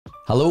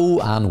Hello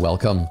and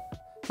welcome.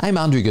 I'm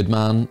Andrew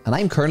Goodman and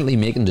I'm currently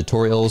making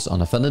tutorials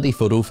on Affinity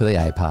Photo for the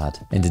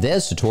iPad. In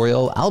today's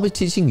tutorial, I'll be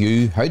teaching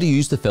you how to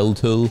use the fill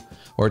tool,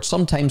 or it's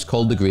sometimes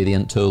called the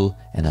gradient tool,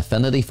 in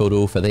Affinity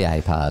Photo for the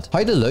iPad.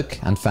 How to look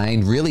and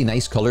find really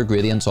nice color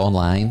gradients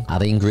online,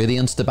 adding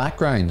gradients to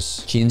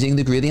backgrounds, changing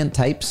the gradient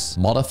types,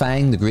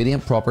 modifying the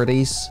gradient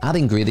properties,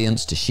 adding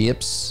gradients to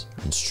shapes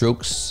and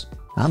strokes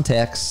and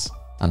text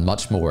and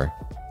much more.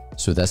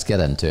 So let's get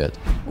into it.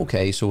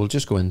 Okay, so we'll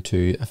just go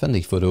into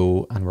Affinity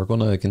Photo and we're going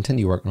to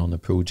continue working on the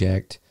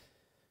project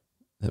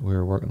that we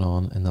were working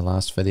on in the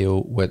last video,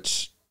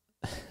 which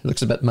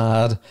looks a bit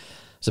mad.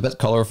 It's a bit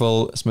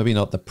colorful. It's maybe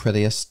not the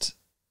prettiest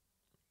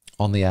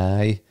on the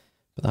eye,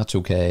 but that's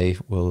okay.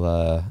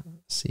 We'll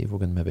see if we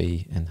can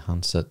maybe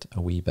enhance it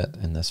a wee bit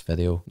in this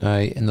video. Now,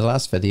 in the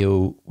last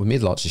video, we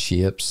made lots of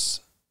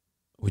shapes.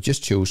 We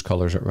just chose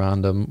colors at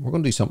random. We're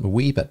going to do something a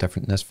wee bit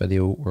different in this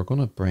video. We're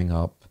going to bring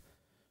up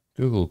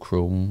Google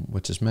Chrome,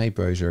 which is my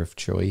browser of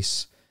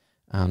choice,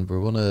 and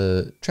we're going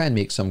to try and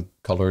make some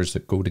colors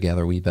that go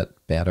together a wee bit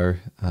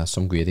better,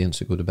 some gradients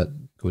that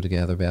go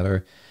together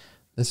better.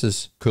 This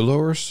is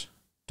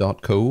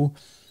colors.co.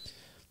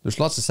 There's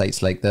lots of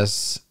sites like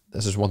this.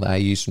 This is one that I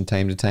use from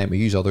time to time. I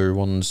use other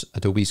ones.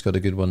 Adobe's got a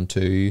good one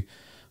too,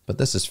 but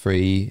this is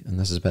free and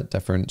this is a bit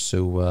different,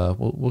 so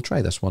we'll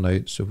try this one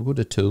out. So we'll go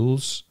to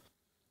Tools,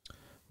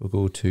 we'll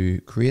go to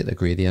Create a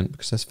Gradient,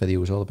 because this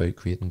video is all about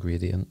creating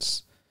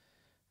gradients.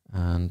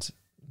 And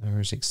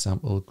there's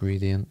example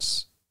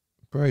gradients,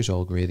 browse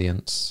all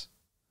gradients.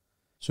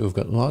 So we've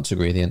got lots of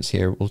gradients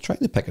here. We'll try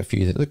to pick a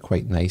few that look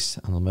quite nice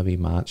and they'll maybe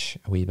match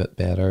a wee bit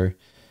better.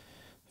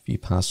 A few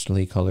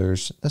pastel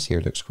colors. This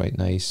here looks quite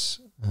nice.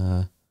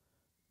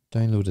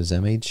 Download as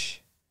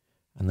image,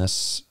 and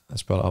this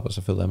is brought up as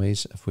a full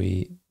image. If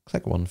we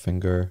click one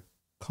finger,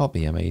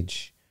 copy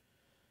image,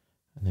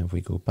 and then if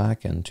we go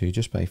back into,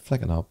 just by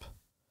flicking up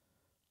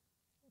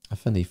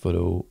Affinity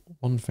Photo,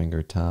 one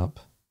finger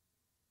tap,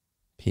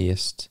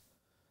 paste,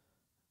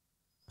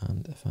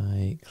 and if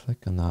I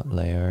click on that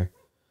layer,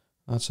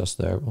 that's just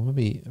there. We'll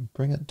maybe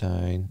bring it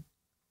down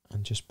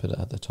and just put it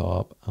at the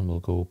top, and we'll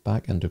go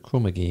back into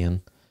Chrome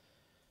again.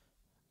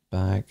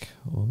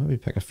 We'll maybe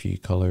pick a few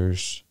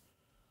colors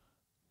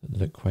that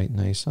look quite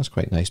nice. That's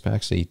quite nice, by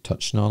actually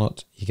touching on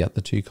it, you get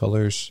the two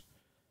colors.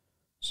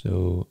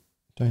 So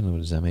download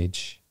as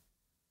image,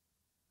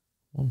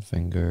 one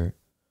finger,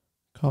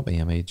 copy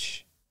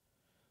image,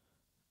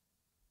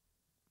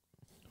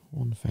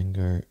 one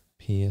finger,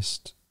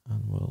 paste,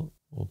 and we'll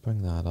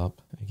bring that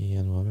up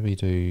again. We'll maybe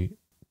do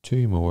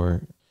two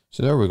more.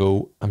 So there we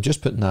go. I'm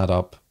just putting that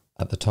up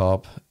at the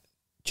top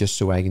just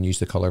so I can use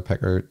the color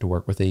picker to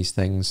work with these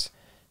things.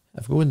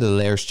 If I go into the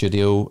Layer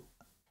Studio,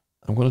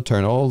 I'm going to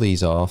turn all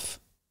these off.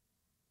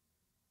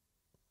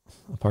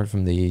 Apart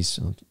from these,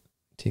 I'll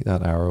take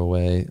that arrow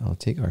away. I'll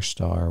take our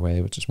star away,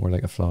 which is more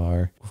like a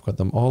flower. We've got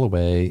them all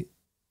away.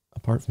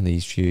 Apart from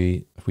these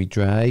few, if we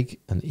drag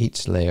and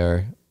each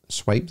layer,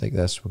 swipe like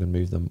this, we can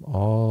move them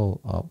all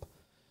up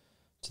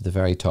to the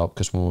very top,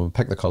 because when we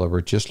pick the color,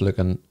 we're just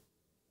looking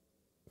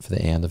for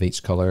the end of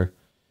each color.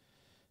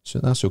 So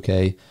that's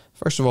okay.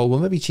 First of all, we'll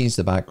maybe change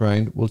the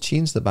background. We'll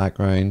change the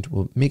background,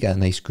 we'll make it a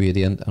nice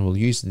gradient, and we'll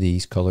use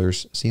these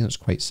colors. Seeing it's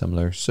quite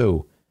similar.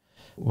 So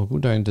we'll go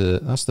down to,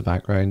 that's the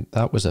background.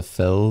 That was a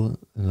fill.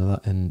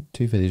 In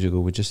 2 videos ago,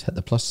 we just hit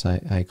the plus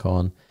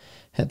icon,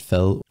 hit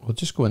fill. We'll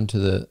just go into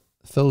the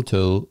fill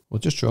tool. We'll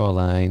just draw a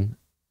line.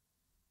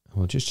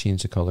 We'll just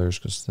change the colors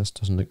because this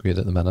doesn't look great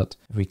at the minute.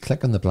 If we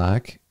click on the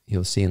black,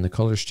 you'll see in the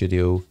color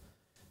studio,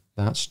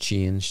 that's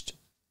changed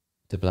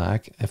to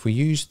black. If we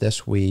use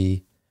this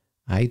wee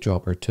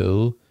eyedropper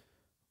tool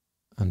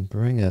and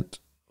bring it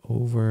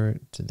over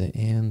to the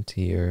end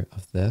here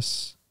of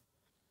this,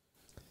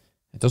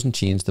 it doesn't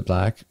change the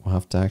black. We'll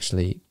have to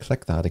actually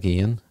click that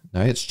again.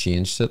 Now it's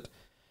changed it.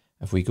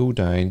 If we go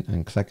down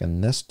and click on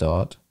this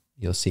dot,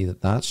 you'll see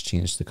that that's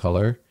changed the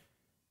color.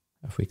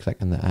 If we click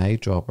on the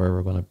eyedropper,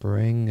 we're going to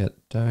bring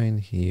it down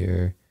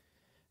here.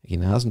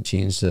 Again, it hasn't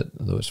changed it,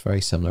 although it's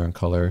very similar in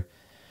color.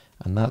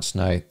 And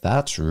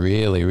that's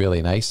really,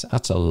 really nice.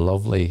 That's a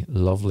lovely,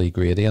 lovely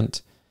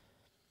gradient.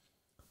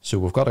 So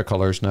we've got our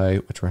colors now,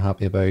 which we're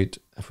happy about.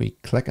 If we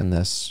click on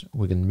this,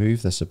 we can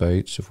move this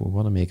about. So if we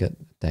want to make it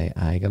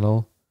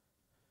diagonal,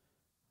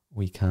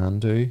 we can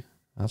do.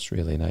 That's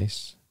really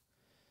nice.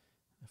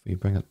 If we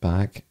bring it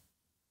back,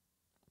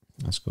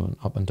 that's going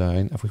up and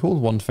down. If we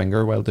hold one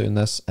finger while doing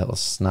this, it'll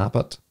snap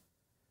it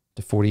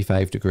to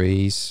 45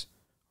 degrees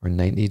or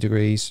 90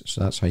 degrees.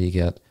 So that's how you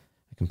get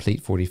a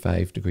complete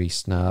 45-degree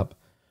snap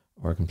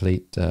or a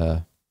complete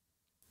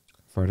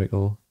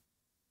vertical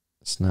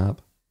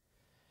snap.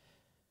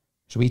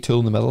 So we tool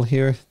in the middle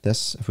here,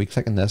 this, if we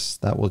click on this,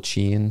 that will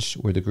change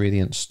where the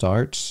gradient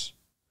starts.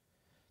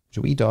 So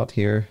we dot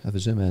here, if I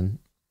zoom in,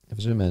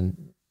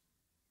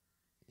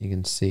 you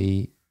can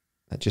see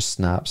that just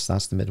snaps.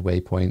 That's the midway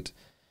point.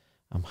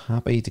 I'm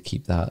happy to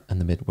keep that in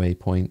the midway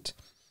point.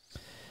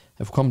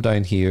 If we come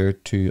down here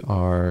to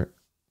our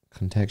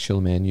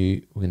contextual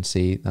menu, we can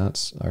see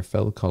that's our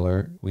fill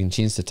color. We can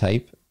change the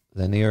type,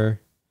 linear,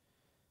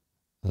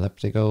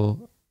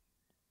 elliptical,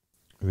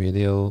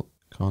 radial,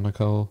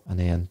 conical, and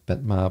then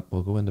bitmap.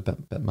 We'll go into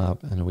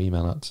bitmap in a wee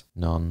minute.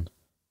 None,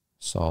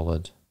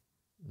 solid,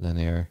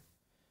 linear.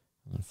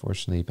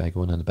 Unfortunately, by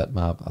going into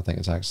bitmap, I think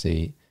it's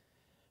actually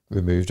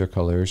removed our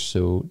colors.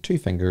 So 2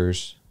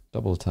 fingers,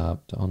 double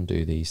tap to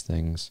undo these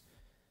things.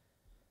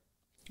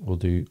 We'll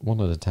do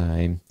one at a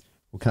time.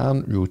 We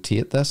can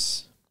rotate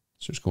this,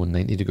 so it's going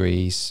 90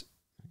 degrees.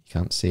 You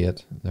can't see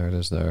it. There it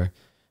is there.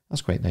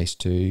 That's quite nice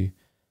too,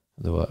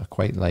 although I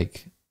quite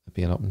like it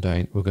being up and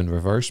down. We're going to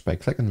reverse by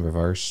clicking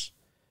reverse.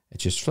 It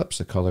just flips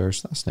the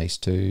colors. That's nice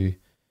too.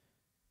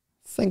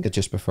 I think I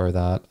just prefer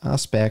that.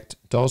 Aspect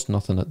does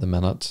nothing at the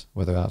minute,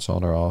 whether that's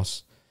on or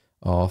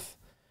off.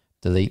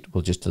 Delete,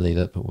 we'll just delete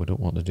it, but we don't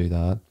want to do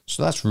that.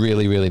 So that's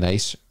really, really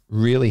nice.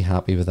 Really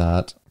happy with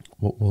that.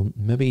 What we'll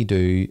maybe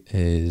do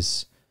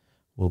is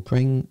we'll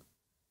bring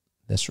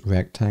this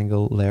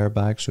rectangle layer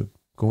back. So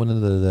going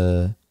into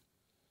the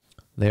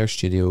Layer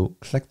Studio,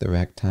 click the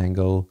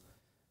rectangle.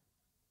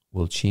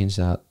 We'll change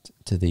that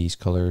to these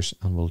colors,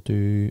 and we'll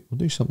do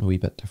something a wee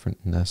bit different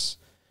in this.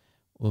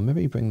 We'll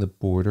maybe bring the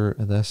border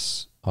of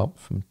this up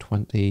from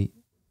 20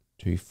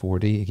 to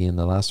 40. Again,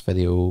 the last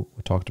video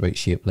we talked about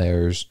shape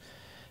layers,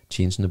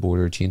 changing the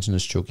border, changing the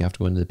stroke. You have to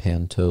go into the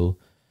pen tool.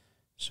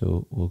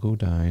 So we'll go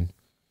down,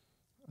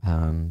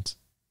 and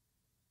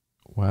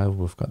while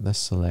we've got this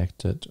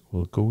selected,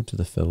 we'll go to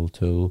the fill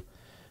tool,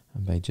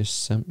 and by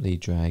just simply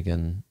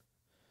dragging,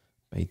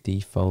 by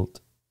default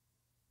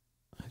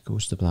it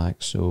goes to black.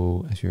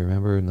 So if you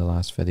remember in the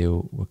last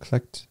video, we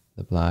clicked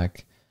the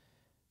black,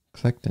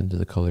 clicked into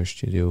the color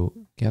studio,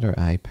 get our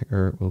eye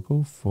picker.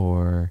 We'll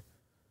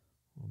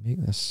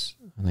make this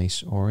a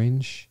nice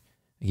orange.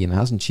 Again, it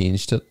hasn't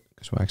changed it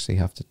because we actually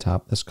have to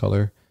tap this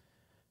color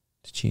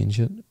to change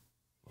it.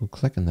 We'll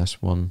click on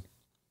this one,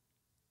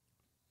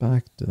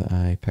 back to the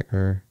eye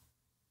picker,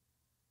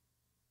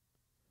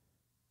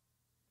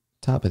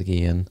 tap it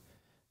again,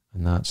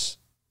 and that's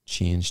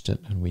changed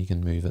it, and we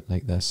can move it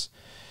like this.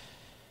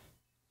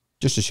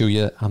 Just to show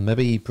you, I'll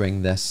maybe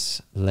bring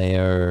this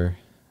layer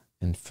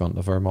in front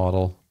of our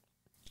model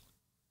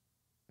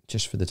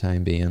just for the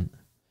time being,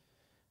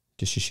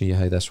 just to show you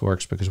how this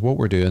works, because what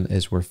we're doing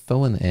is we're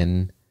filling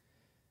in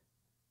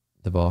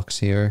the box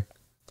here.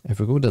 If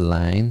we go to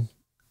line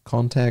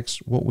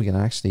context, what we can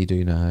actually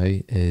do now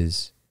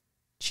is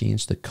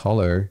change the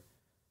color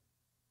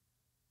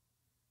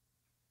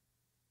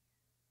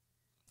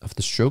of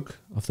the stroke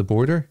of the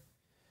border.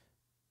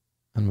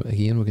 And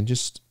again, we can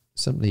just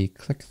simply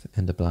click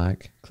into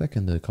black, click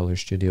into the color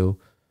studio,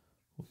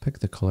 we'll pick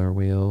the color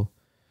wheel.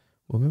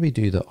 We'll maybe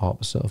do the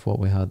opposite of what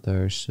we had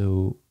there,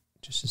 so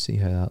just to see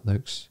how that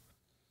looks.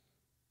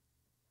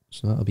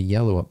 So that'll be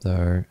yellow up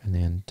there, and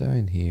then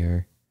down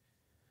here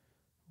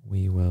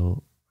we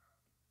will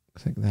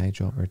click the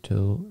eyedropper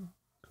tool,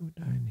 go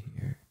down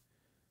here,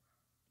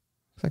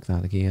 click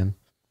that again,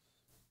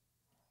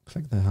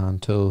 click the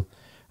hand tool,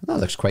 and that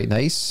looks quite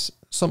nice.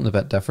 Something a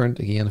bit different.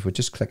 Again, if we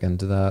just click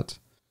into that,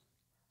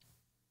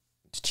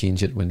 to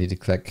change it we need to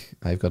click,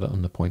 I've got it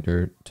on the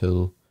pointer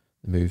tool,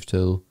 the move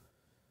tool.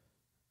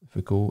 If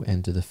we go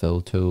into the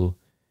fill tool,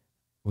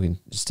 we can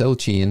still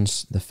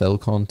change the fill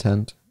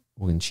content,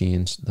 we can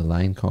change the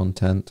line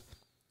content,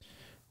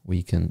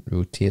 we can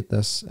rotate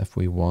this if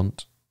we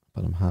want,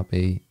 but I'm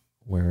happy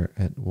where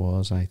it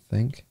was, I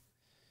think.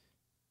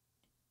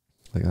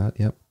 Like that,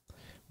 yep.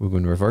 We're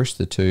going to reverse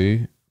the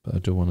two, but I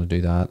don't want to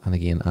do that. And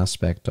again,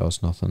 aspect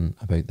does nothing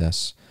about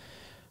this.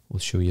 We'll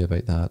show you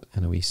about that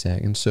in a wee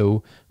second. So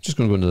I'm just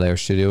going to go into Layer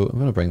Studio. I'm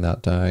going to bring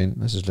that down.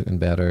 This is looking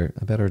better,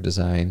 a better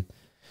design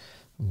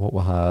than what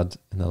we had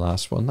in the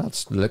last one.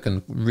 That's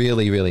looking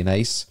really, really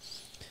nice.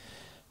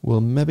 We'll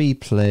maybe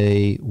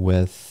play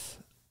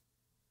with,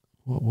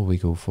 what will we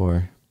go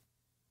for?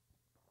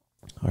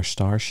 Our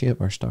star shape.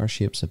 Our star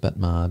shape's a bit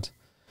mad.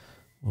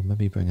 We'll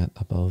maybe bring it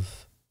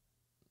above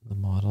the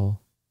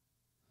model,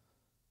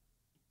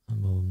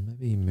 and we'll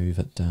maybe move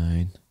it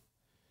down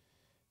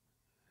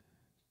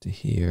to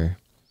here.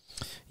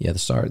 Yeah, the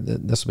star,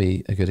 this will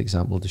be a good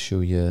example to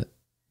show you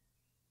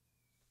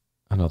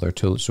another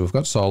tool. So we've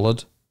got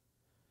solid,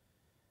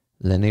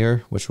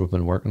 linear, which we've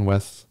been working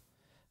with,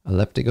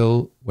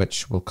 elliptical,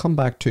 which we'll come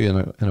back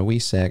to in a wee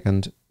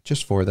second.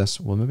 Just for this,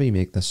 we'll maybe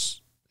make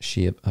this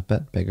shape a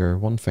bit bigger,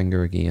 one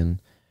finger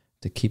again,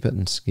 to keep it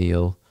in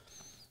scale.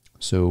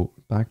 So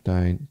back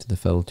down to the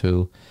fill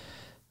tool.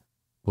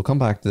 We'll come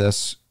back to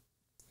this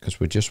because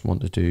we just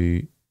want to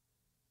do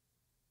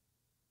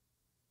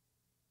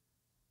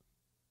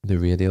the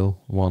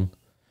radial one,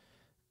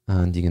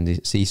 and you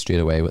can see straight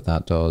away what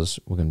that does.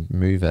 We can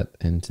move it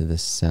into the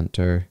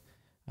center,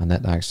 and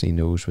that actually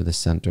knows where the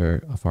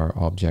center of our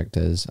object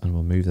is, and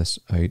we'll move this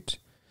out.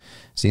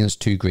 Seeing it's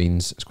two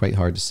greens, it's quite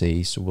hard to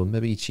see, so we'll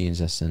maybe change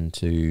this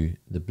into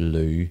the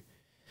blue,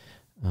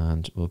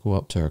 and we'll go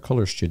up to our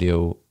color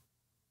studio,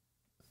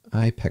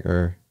 eye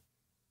picker,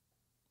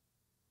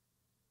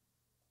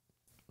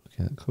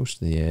 get close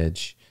to the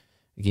edge.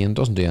 Again, it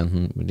doesn't do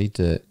anything. We need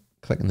to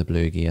click on the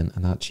blue again,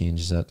 and that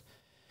changes it.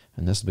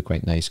 And this will be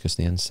quite nice because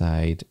the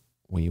inside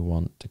we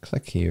want to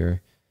click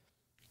here,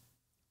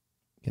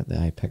 get the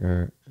eye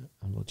picker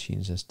and we'll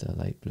change this to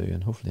light blue,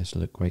 and hopefully this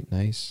will look quite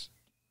nice.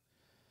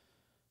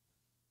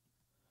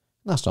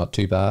 That's not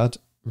too bad.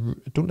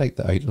 I don't like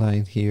the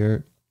outline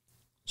here,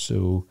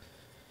 so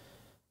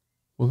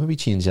we'll maybe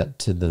change that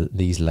to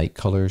these light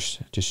colors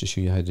just to show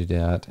you how to do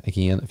that.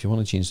 Again, if you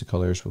want to change the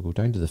colors, we'll go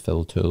down to the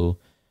fill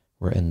tool.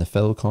 We're in the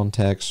fill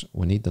context.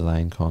 We need the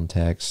line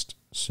context,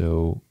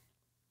 so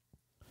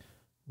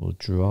we'll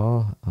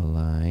draw a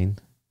line.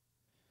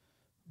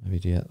 Maybe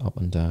do it up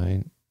and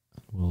down.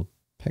 We'll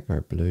pick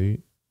our blue.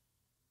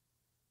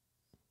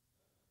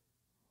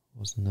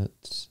 Wasn't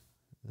it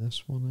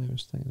this one I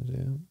was thinking of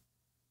doing?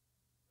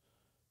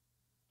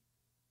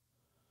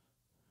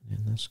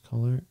 In this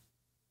color.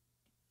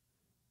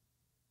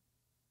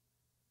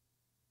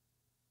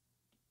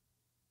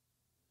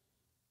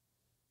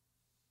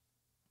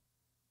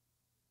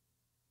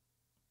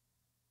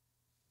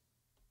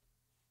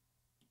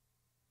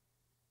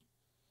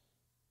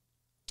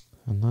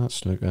 And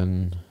that's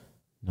looking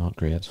not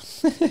great.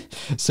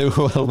 So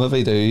what I'll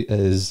maybe do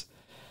is,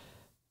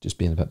 just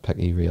being a bit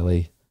picky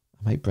really,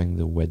 I might bring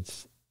the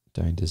width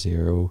down to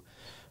 0,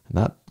 and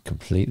that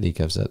completely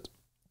gives it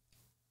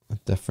a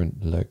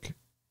different look.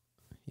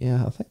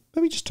 Yeah, I think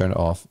maybe just turn it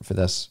off for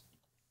this.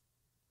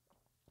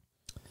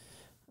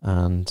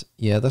 And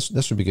yeah, this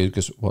would be good,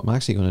 because what I'm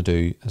actually going to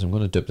do is I'm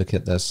going to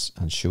duplicate this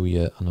and show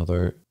you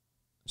another.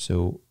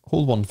 So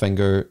hold one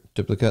finger,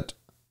 duplicate,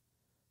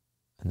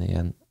 and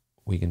then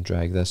we can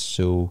drag this.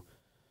 So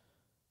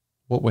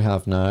what we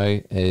have now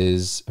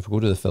is, if we go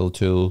to the fill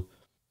tool,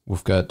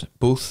 we've got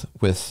both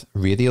with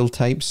radial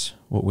types.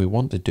 What we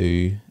want to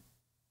do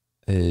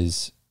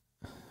is,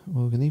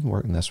 well, we can even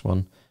work on this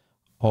one,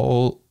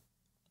 all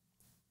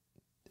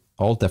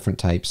different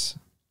types.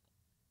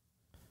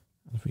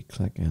 If we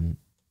click in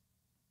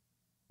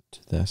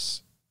to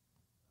this,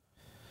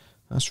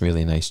 that's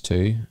really nice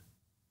too.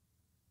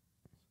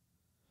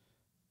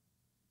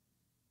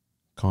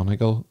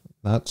 Conical,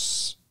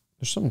 there's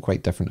something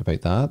quite different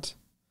about that.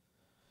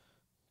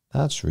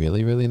 That's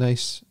really, really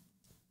nice.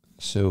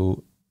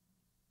 So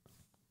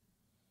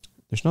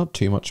there's not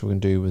too much we can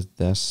do with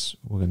this.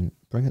 We can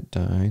bring it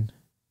down.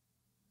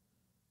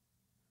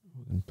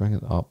 We can bring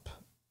it up,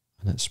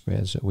 and it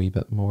spreads it a wee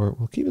bit more.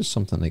 We'll keep it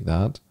something like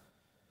that,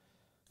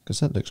 because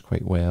that looks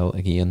quite well.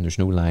 Again, there's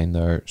no line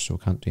there, so we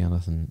can't do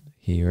anything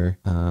here.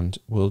 And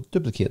we'll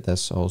duplicate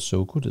this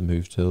also. Go to the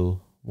move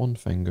tool, one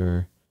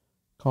finger,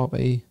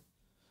 copy.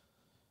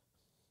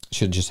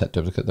 Should just hit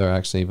duplicate there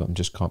actually, but I'm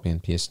just copying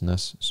and pasting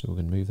this, so we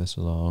can move this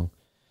along.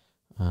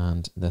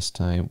 And this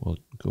time we'll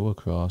go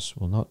across.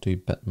 We'll not do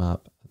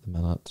bitmap at the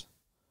minute.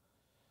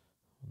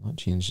 We'll not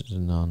change it to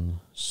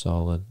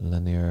non-solid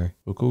linear.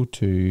 We'll go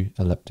to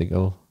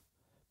elliptical,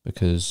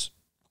 because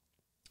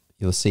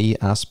you'll see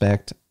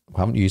aspect. We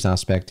haven't used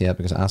aspect yet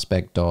because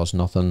aspect does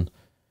nothing.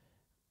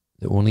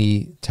 The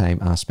only time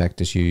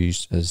aspect is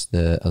used is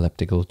the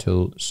elliptical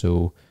tool.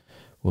 So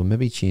we'll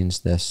maybe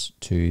change this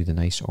to the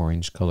nice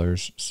orange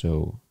colors.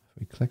 So if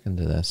we click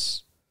into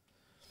this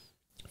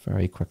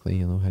very quickly,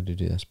 you'll know how to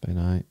do this by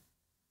now.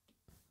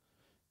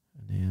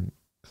 And then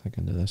click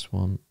into this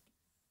one.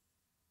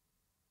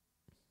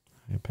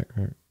 I pick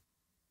her.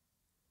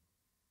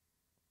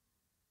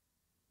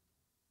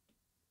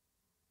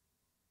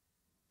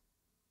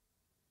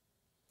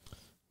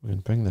 We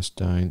can bring this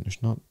down.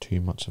 There's not too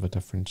much of a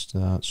difference to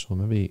that, so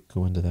we'll maybe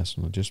go into this,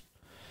 and we'll just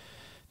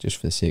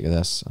for the sake of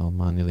this, I'll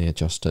manually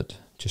adjust it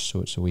just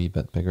so it's a wee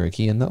bit bigger.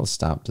 Again, that'll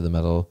snap to the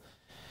middle,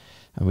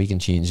 and we can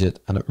change it.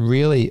 And it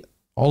really,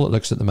 all it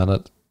looks at the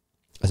minute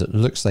is it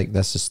looks like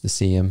this is the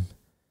same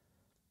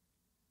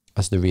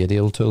as the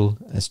radial tool.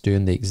 It's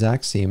doing the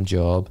exact same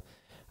job,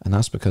 and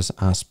that's because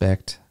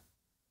aspect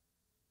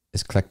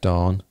is clicked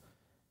on.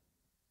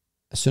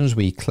 As soon as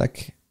we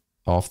click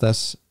off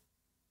this,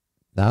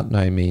 that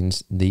now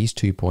means these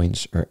 2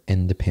 points are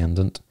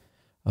independent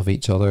of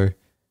each other,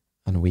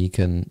 and we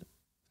can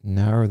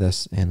narrow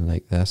this in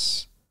like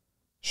this,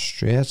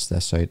 stretch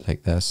this out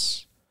like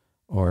this,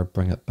 or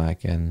bring it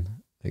back in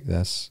like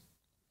this.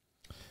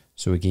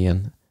 So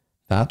again,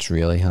 that's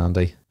really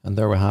handy. And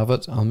there we have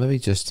it. I'll maybe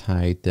just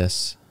hide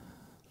this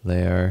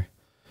layer.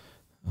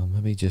 I'll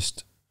maybe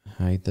just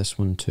hide this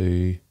one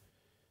too.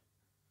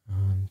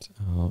 And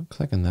I'll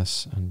click on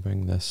this and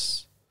bring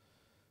this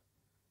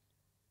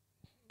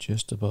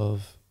just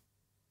above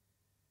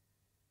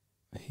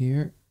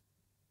here.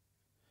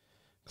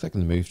 Click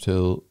on the move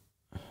tool.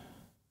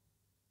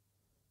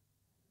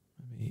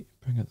 Maybe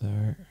bring it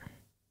there.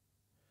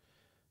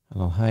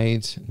 And I'll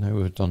hide. Now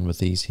we're done with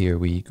these here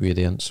wee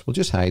gradients. We'll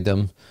just hide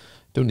them.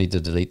 Don't need to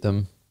delete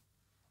them.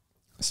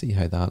 See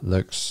how that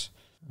looks.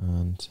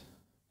 And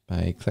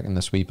by clicking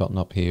this wee button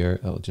up here,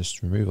 it'll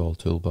just remove all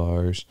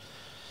toolbars.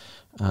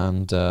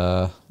 And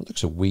it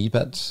looks a wee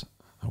bit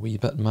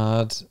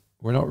mad.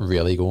 We're not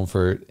really going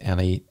for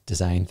any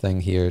design thing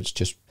here. It's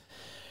just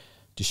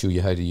to show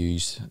you how to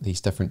use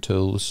these different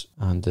tools,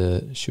 and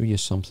to show you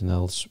something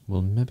else.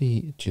 We'll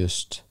maybe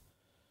just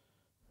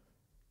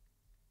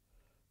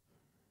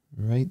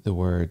write the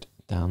word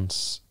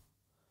dance.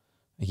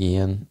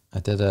 Again, I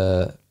did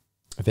a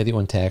video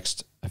and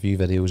text a few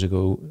videos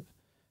ago,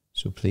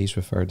 so please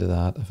refer to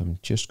that if I'm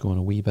just going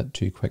a wee bit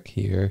too quick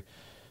here.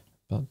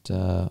 But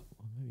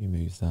maybe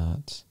move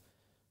that.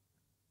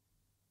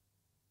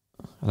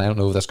 And I don't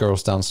know if this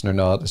girl's dancing or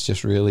not. It's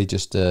just really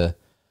just to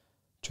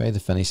try to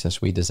finish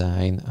this wee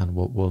design. And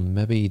what we'll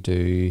maybe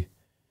do,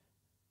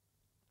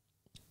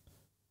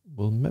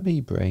 we'll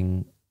maybe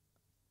bring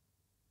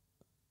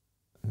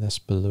this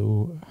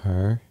below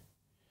her.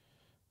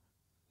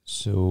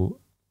 So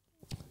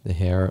the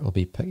hair will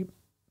be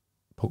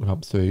poking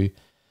up through.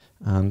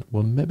 And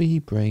we'll maybe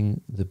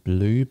bring the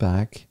blue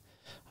back.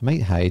 I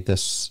might hide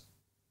this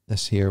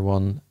here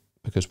one,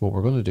 because what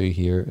we're going to do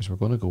here is we're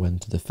going to go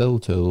into the fill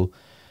tool,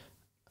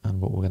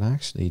 and what we're going to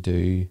actually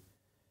do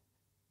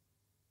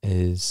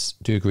is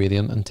do a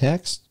gradient and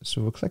text.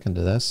 So we'll click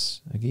into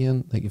this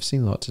again, like you've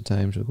seen lots of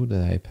times. We'll go to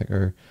the eye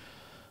picker,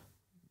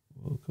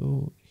 we'll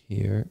go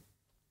here,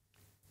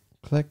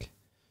 click,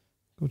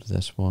 go to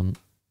this one,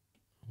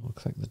 we'll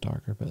click the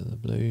darker bit of the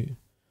blue,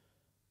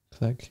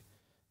 click,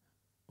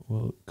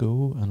 we'll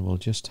go and we'll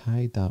just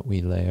hide that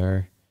wee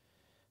layer.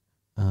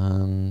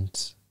 And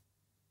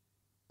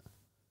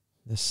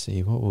let's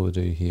see what we'll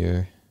do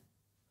here.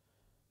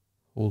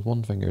 Hold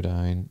one finger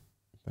down,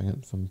 bring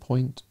it from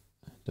point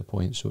to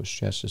point so it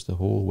stretches the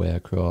whole way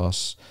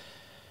across.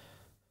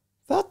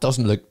 That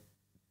doesn't look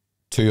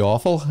too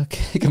awful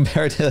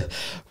compared to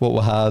what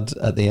we had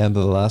at the end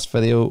of the last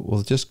video.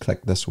 We'll just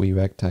click this wee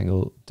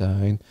rectangle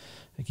down.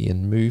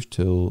 Again, move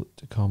tool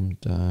to come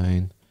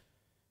down.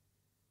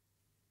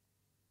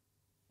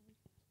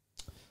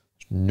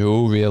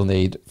 No real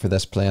need for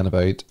this playing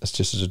about. It's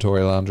just a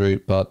tutorial, Andrew,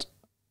 but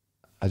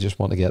I just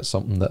want to get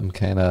something that I'm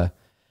kind of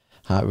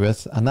happy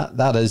with. And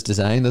that is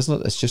design,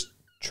 isn't it? It's just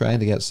trying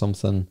to get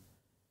something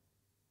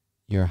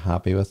you're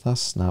happy with. That's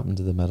snapping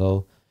to the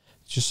middle.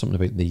 It's just something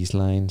about these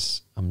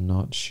lines I'm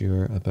not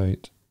sure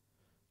about.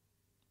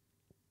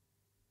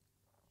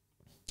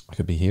 I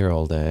could be here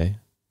all day.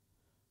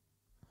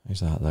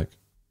 How's that look?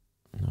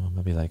 No,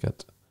 maybe like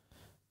it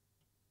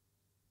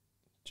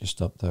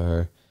just up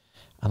there.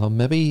 And I'll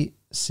maybe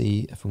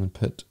see if we can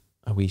put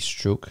a wee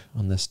stroke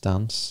on this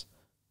dance.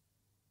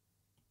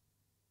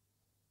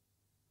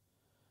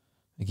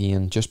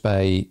 Again, just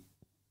by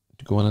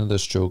going into the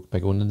stroke, by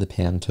going into the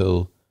pen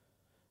tool,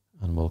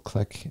 and we'll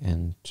click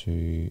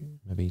into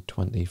maybe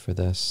 20 for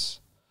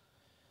this.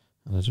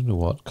 And I don't know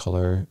what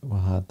color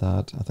we'll have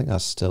that. I think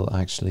that's still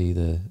actually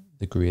the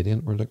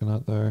gradient we're looking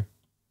at there.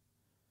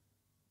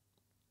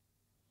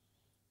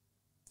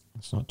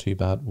 It's not too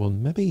bad. We'll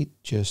maybe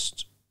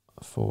just,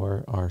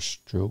 for our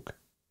stroke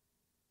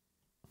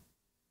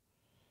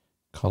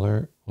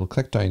color, we'll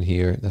click down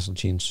here. This will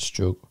change the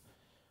stroke.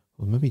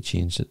 We'll maybe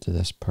change it to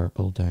this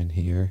purple down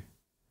here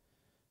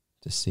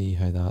to see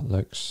how that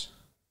looks.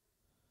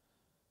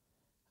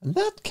 And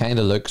that kind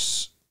of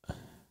looks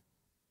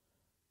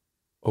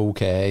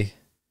okay.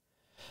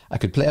 I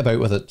could play about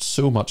with it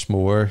so much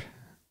more,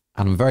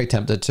 and I'm very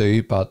tempted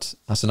to, but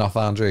that's enough,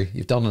 Andrew.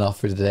 You've done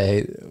enough for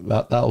today.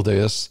 That'll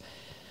do us.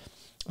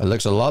 It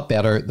looks a lot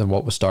better than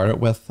what we started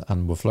with,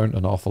 and we've learned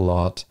an awful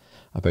lot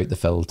about the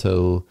fill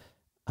tool,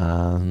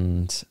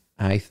 and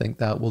I think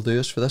that will do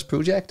us for this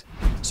project.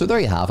 So there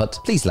you have it.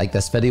 Please like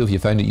this video if you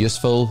found it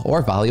useful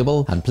or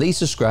valuable, and please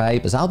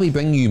subscribe, as I'll be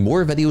bringing you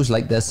more videos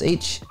like this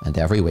each and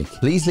every week.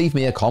 Please leave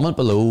me a comment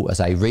below, as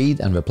I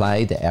read and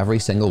reply to every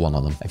single one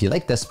of them. If you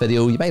like this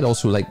video, you might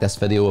also like this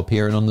video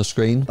appearing on the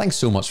screen. Thanks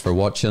so much for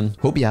watching.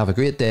 Hope you have a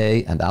great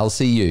day, and I'll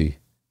see you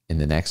in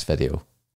the next video.